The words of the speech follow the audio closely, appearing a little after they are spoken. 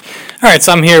Alright,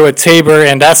 so I'm here with Tabor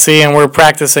and Essie, and we're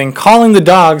practicing calling the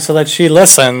dog so that she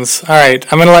listens.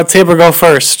 Alright, I'm gonna let Tabor go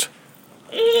first.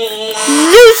 Lucy!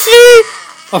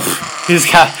 Oh, you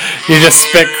just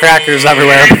spit crackers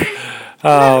everywhere.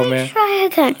 Oh, man. Try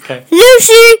again. Okay.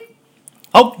 Lucy!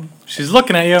 Oh, she's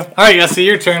looking at you. Alright, Essie,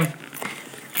 your turn.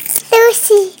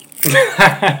 Lucy!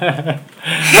 Alright,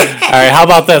 how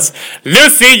about this?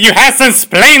 Lucy, you have some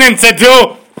splaining to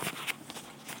do!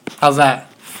 How's that?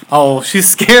 Oh, she's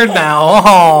scared now.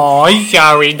 Oh,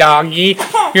 sorry, doggy.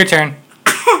 Your turn.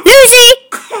 Lucy!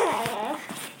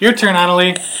 Your turn,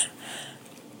 Annalie.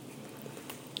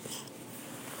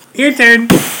 Your turn.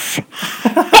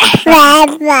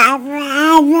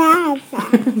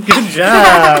 Good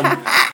job.